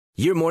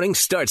Your morning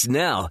starts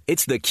now.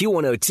 It's the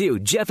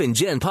Q102 Jeff and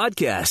Jen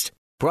podcast.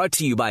 Brought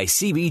to you by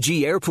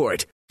CBG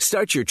Airport.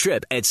 Start your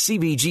trip at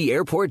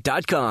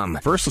CBGAirport.com.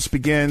 First, let's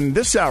begin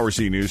this hour's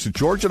E-News with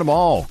Georgia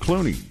Amal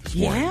Clooney this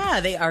morning. Yeah,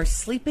 they are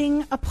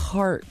sleeping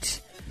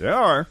apart. They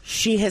are.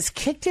 She has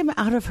kicked him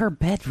out of her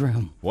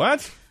bedroom.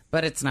 What?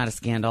 But it's not a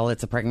scandal.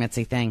 It's a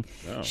pregnancy thing.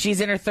 Oh.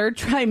 She's in her third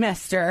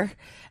trimester,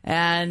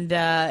 and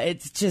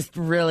it's just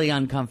really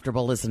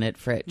uncomfortable, isn't it,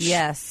 Fritch?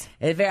 Yes.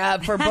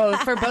 For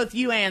both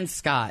you and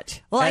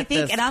Scott. Well, I at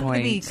think, this and I'm going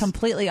to be point.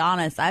 completely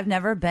honest, I've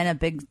never been a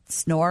big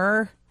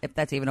snorer, if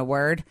that's even a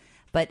word,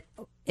 but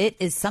it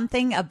is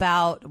something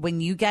about when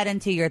you get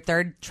into your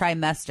third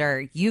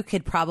trimester, you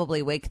could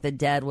probably wake the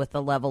dead with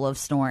the level of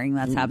snoring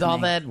that's happening. All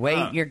that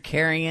weight you're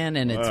carrying,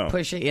 and it's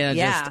pushing, Yeah.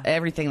 just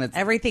everything's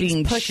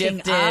Everything's pushing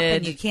shifted. up,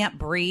 and you can't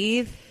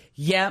breathe.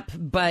 Yep,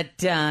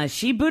 but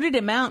she booted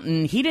him out,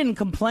 and he didn't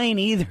complain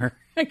either.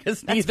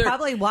 Because That's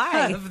probably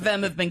why. of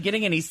them have been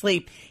getting any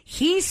sleep.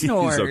 He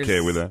snores. He's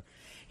okay with that.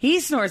 He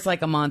snores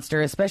like a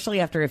monster, especially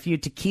after a few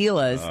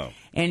tequilas. Oh.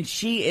 And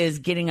she is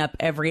getting up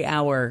every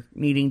hour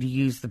needing to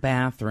use the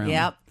bathroom.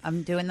 Yep,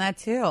 I'm doing that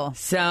too.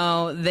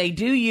 So they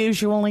do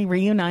usually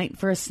reunite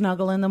for a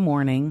snuggle in the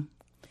morning.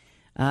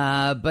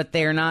 But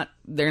they're not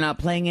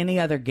playing any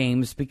other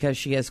games because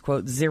she has,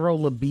 quote, zero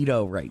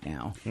libido right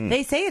now.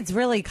 They say it's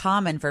really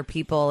common for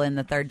people in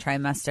the third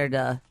trimester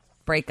to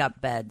break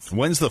up beds.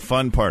 When's the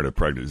fun part of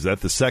pregnancy? Is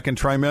that the second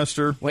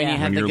trimester? When you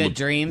have the your good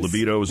dreams?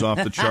 Libido is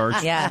off the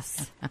charts?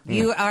 Yes.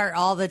 You are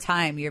all the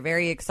time. You're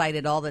very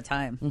excited all the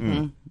time.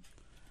 Mm-hmm.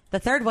 The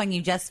third one,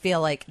 you just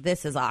feel like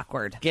this is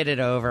awkward. Get it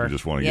over. You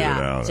just want to get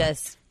it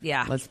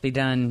out. Let's be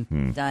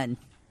done. Done.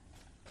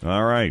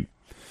 All right.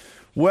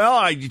 Well,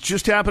 I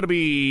just happened to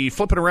be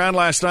flipping around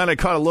last night. I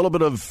caught a little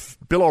bit of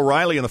Bill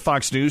O'Reilly on the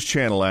Fox News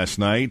channel last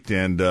night,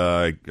 and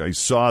I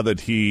saw that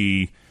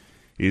he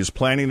is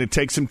planning to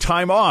take some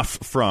time off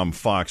from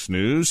Fox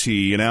News.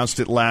 He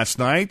announced it last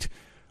night.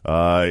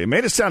 It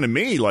made it sound to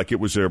me like it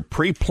was a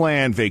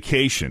pre-planned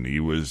vacation. He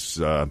was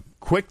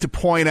quick to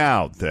point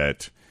out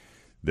that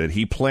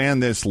he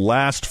planned this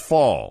last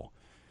fall.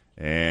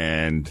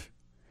 And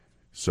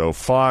so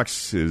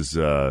Fox is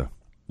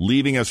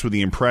leaving us with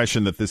the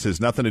impression that this has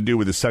nothing to do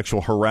with the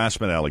sexual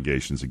harassment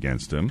allegations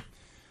against him.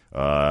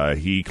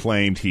 He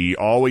claimed he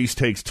always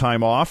takes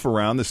time off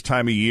around this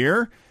time of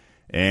year.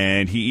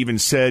 And he even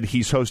said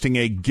he's hosting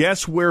a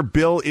Guess Where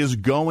Bill Is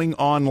Going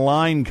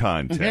online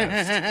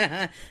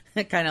contest.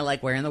 Kind of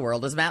like Where in the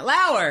World is Matt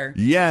Lauer?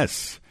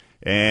 Yes.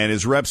 And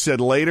his rep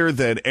said later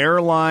that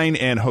airline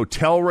and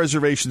hotel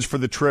reservations for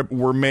the trip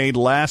were made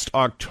last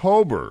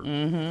October.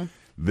 Mm-hmm.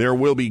 There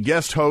will be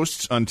guest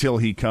hosts until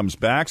he comes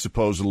back,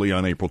 supposedly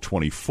on April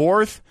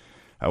 24th.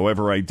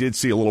 However, I did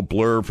see a little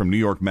blurb from New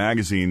York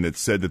Magazine that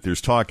said that there's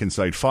talk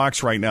inside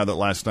Fox right now that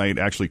last night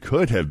actually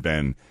could have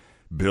been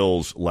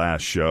Bill's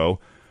last show,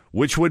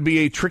 which would be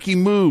a tricky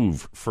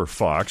move for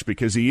Fox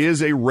because he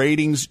is a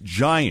ratings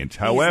giant.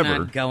 However, he's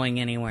not going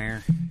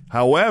anywhere.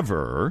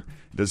 However,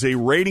 does a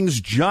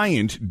ratings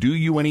giant do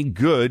you any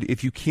good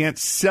if you can't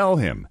sell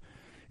him?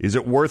 Is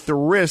it worth the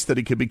risk that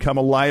he could become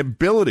a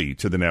liability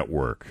to the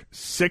network?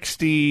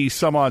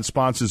 60-some-odd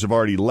sponsors have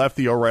already left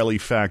the O'Reilly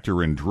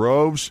factor in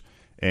droves,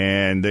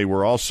 and they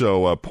were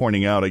also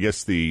pointing out, I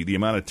guess, the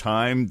amount of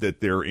time that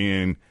they're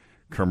in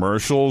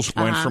commercials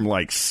went from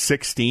like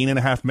 16 and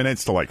a half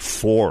minutes to like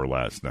 4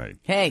 last night.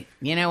 Hey,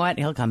 you know what?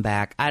 He'll come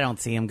back. I don't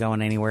see him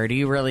going anywhere. Do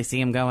you really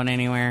see him going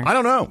anywhere? I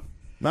don't know.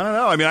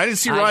 I mean, I didn't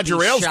see Roger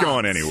Ailes shocked.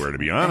 going anywhere, to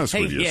be honest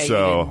with you. Yeah,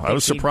 so you I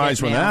was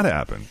surprised when that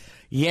happened.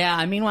 Yeah,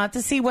 I mean, we'll have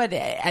to see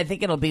I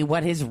think it'll be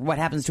what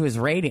happens to his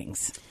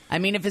ratings. I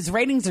mean, if his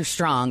ratings are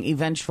strong,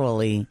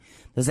 eventually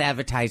those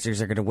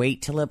advertisers are going to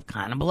wait till it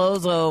kind of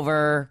blows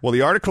over. Well,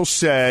 the article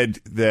said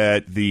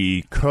that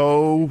the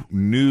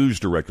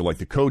co-news director, like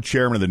the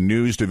co-chairman of the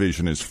news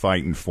division, is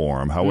fighting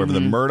for him. However, the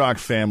Murdoch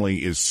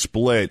family is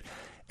split,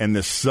 and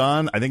the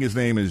son, I think his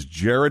name is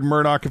Jared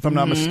Murdoch, if I'm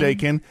not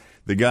mistaken,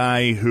 the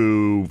guy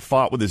who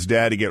fought with his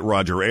dad to get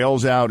Roger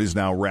Ailes out is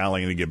now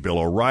rallying to get Bill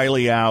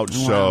O'Reilly out.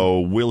 Wow. So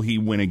will he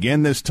win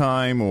again this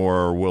time,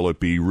 or will it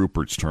be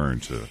Rupert's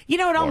turn to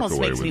it almost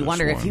makes me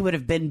wonder if he would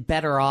have been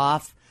better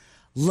off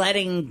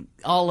letting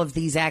all of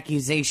these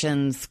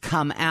accusations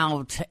come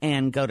out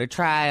and go to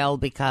trial,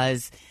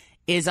 because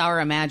is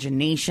our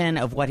imagination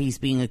of what he's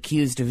being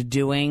accused of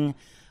doing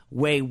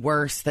way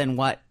worse than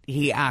what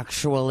he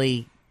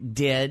actually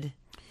did?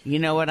 You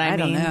know what I mean? I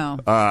don't know.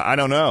 I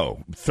don't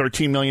know.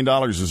 $13 million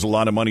is a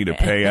lot of money to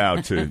pay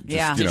out to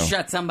just,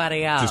 shut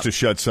somebody up. Just to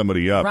shut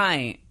somebody up.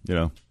 Right.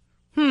 You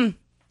know.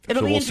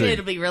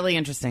 It'll be really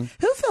interesting.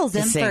 Who fills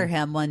in for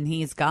him when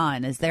he's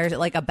gone? Is there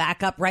like a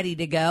backup ready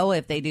to go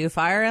if they do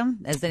fire him?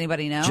 Does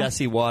anybody know?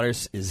 Jesse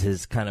Waters is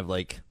his kind of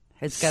like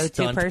his go-to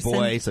stunt person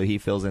boy, so he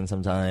fills in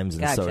sometimes,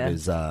 and so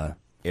does Eric.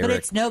 But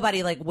it's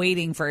nobody like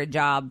waiting for a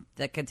job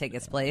that could take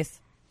his place.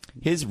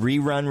 His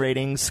rerun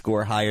ratings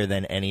score higher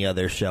than any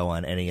other show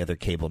on any other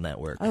cable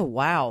network. Oh,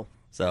 wow.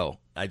 So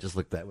I just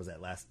looked at, was that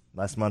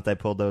last month I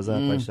pulled those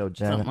up? I showed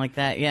Jen. Something like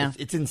that, yeah.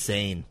 It's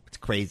insane. It's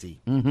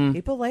crazy.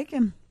 People like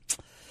him.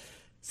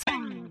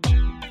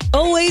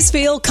 Always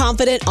feel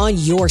confident on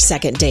your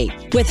second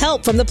date. With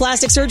help from the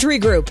Plastic Surgery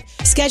Group.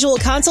 Schedule a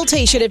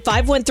consultation at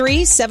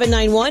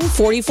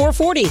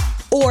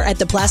 513-791-4440 or at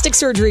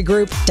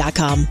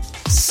theplasticsurgerygroup.com.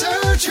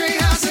 Surgery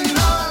has an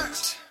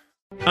art.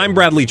 I'm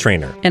Bradley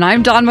Trainer. And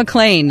I'm Don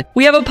McClain.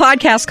 We have a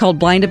podcast called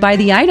Blinded by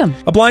the Item.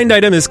 A blind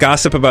item is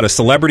gossip about a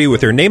celebrity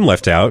with their name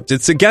left out.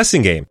 It's a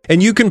guessing game,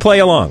 and you can play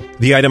along.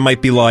 The item might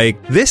be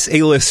like, this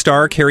A-list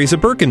star carries a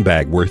Birkin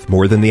bag worth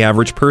more than the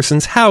average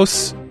person's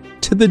house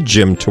to the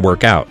gym to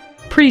work out.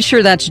 Pretty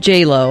sure that's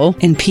J-Lo.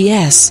 And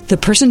P.S. the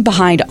person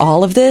behind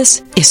all of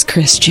this is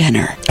Kris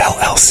Jenner,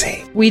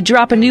 LLC. We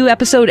drop a new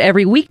episode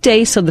every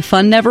weekday so the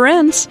fun never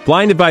ends.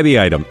 Blinded by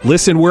the Item.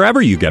 Listen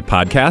wherever you get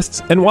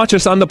podcasts and watch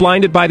us on the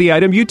Blinded by the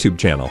Item YouTube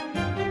channel.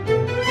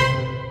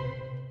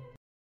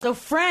 So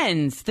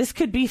Friends, this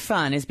could be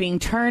fun, is being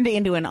turned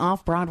into an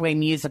off-Broadway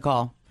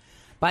musical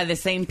by the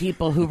same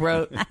people who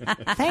wrote...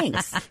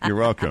 Thanks. You're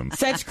welcome.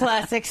 Such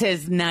classics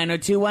as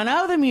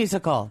 90210, the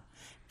musical,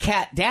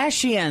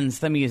 Kardashians,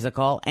 the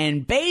musical,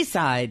 and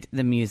Bayside,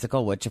 the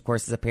musical, which, of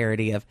course, is a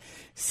parody of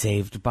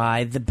Saved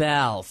by the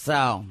Bell.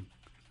 So,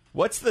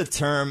 what's the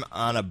term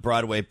on a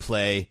Broadway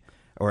play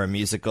or a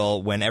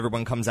musical when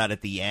everyone comes out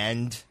at the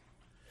end?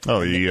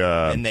 Oh,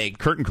 the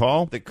curtain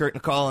call? The curtain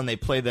call, and they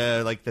play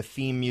the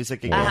theme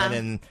music again,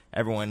 and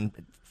everyone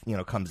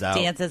comes out.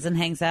 Dances and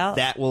hangs out.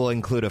 That will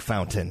include a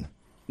fountain.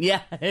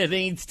 yeah, it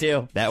needs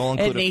to. That will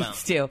include It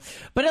needs to.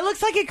 But it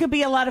looks like it could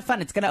be a lot of fun.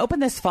 It's going to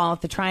open this fall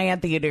at the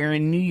Triad Theater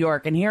in New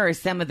York, and here are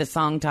some of the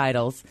song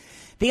titles.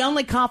 The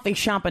Only Coffee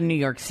Shop in New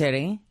York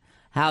City.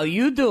 How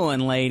you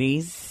doing,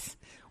 ladies?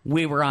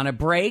 We Were on a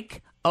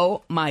Break.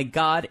 Oh, my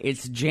God,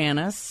 it's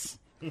Janice.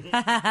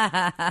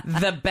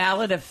 The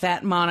Ballad of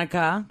Fat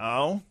Monica.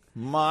 Oh,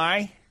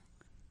 my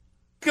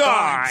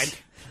God.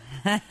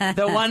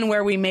 The one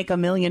where we make $1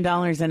 million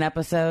an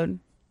episode.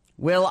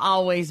 We'll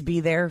always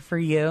be there for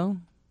you.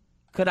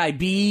 Could I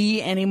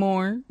be any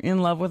more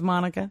in love with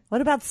Monica? What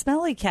about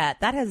Smelly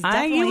Cat? That has you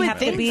definitely would have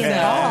to think be so.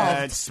 involved.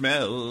 Cat,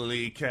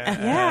 smelly cat.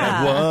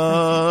 Yeah.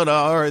 What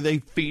are they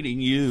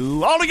feeding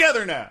you? All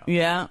together now.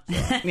 Yeah.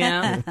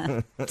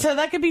 Yeah. So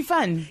that could be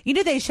fun. You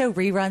know they show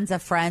reruns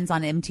of Friends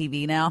on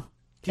MTV now?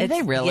 Do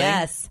they really?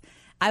 Yes.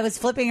 I was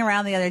flipping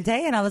around the other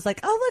day and I was like,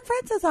 oh, look,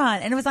 Friends is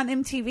on. And it was on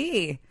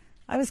MTV.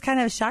 I was kind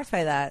of shocked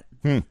by that.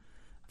 It's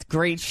a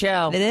great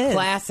show. It is.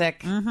 Classic.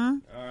 Mm-hmm.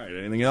 All right,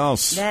 anything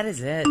else? That is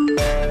it.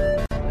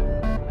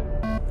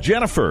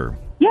 Jennifer.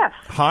 Yes.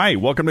 Hi,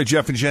 welcome to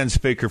Jeff and Jen's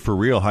Faker for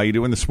Real. How you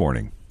doing this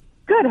morning?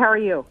 Good. How are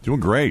you? Doing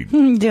great.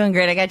 Doing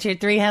great. I got your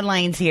 3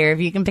 headlines here. If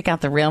you can pick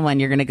out the real one,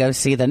 you're going to go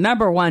see the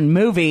 #1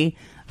 movie,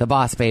 The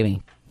Boss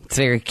Baby. It's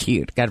very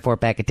cute. Got a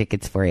 4-pack of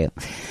tickets for you.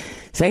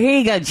 So here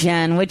you go,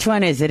 Jen. Which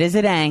one is it? Is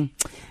it A?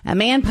 A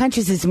man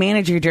punches his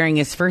manager during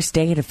his first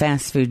day at a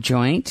fast food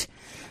joint.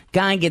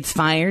 Guy gets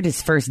fired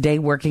his first day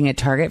working at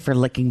Target for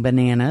licking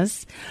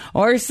bananas.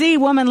 Or C,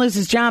 woman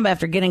loses job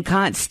after getting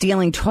caught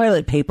stealing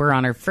toilet paper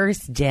on her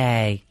first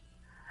day.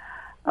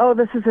 Oh,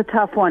 this is a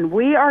tough one.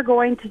 We are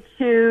going to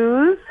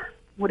choose.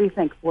 What do you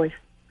think, boys?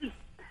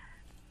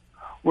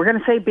 We're going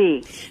to say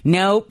B.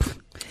 Nope.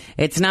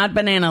 It's not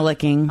banana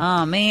licking.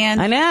 Oh, man.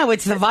 I know.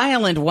 It's the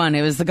violent one.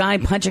 It was the guy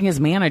punching his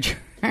manager.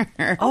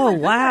 Oh,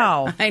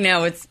 wow. I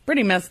know. It's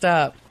pretty messed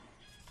up.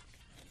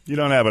 You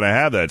don't happen to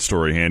have that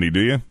story handy,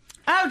 do you?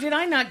 Oh, did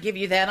I not give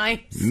you that?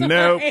 I'm sorry.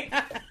 Nope.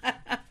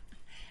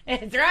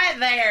 It's right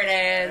there, it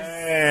is.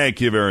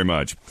 Thank you very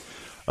much.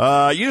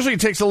 Usually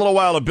it takes a little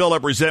while to build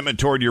up resentment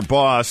toward your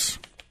boss.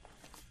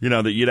 You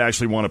know, that you'd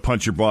actually want to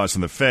punch your boss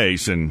in the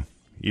face, and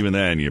even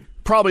then, you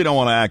probably don't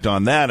want to act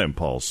on that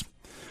impulse.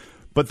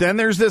 But then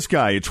there's this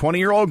guy, a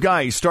 20-year-old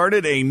guy. He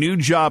started a new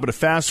job at a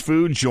fast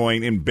food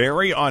joint in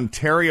Barrie,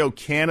 Ontario,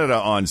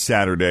 Canada on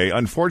Saturday.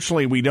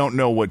 Unfortunately, we don't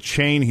know what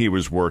chain he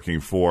was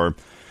working for.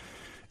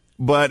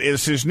 But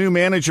as his new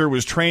manager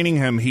was training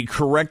him, he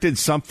corrected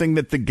something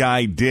that the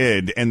guy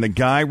did, and the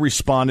guy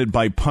responded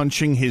by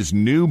punching his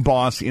new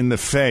boss in the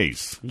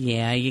face.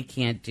 Yeah, you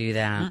can't do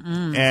that.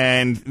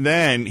 And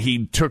then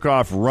he took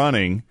off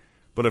running.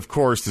 But, of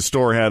course, the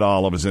store had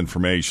all of his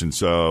information,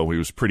 so it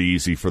was pretty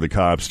easy for the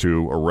cops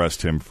to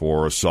arrest him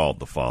for assault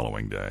the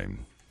following day.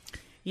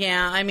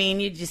 Yeah, I mean,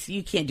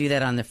 you can't do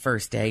that on the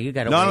first day. You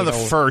got to Not wait on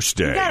the first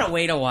day. You got to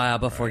wait a while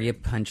before you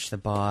punch the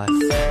boss.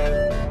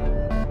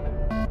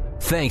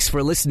 Thanks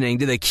for listening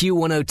to the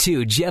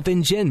Q102 Jeff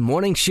and Jen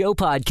Morning Show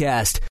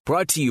podcast,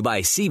 brought to you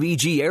by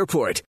CBG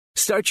Airport.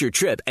 Start your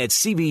trip at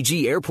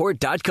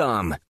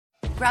CBGAirport.com.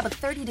 Grab a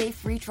 30-day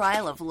free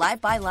trial of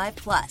Live by Live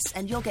Plus,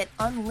 and you'll get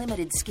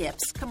unlimited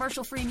skips,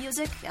 commercial-free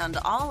music, and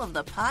all of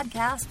the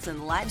podcasts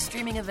and live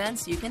streaming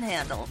events you can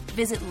handle.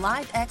 Visit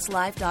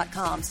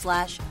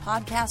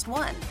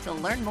livexlive.com/podcast1 to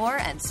learn more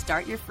and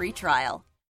start your free trial.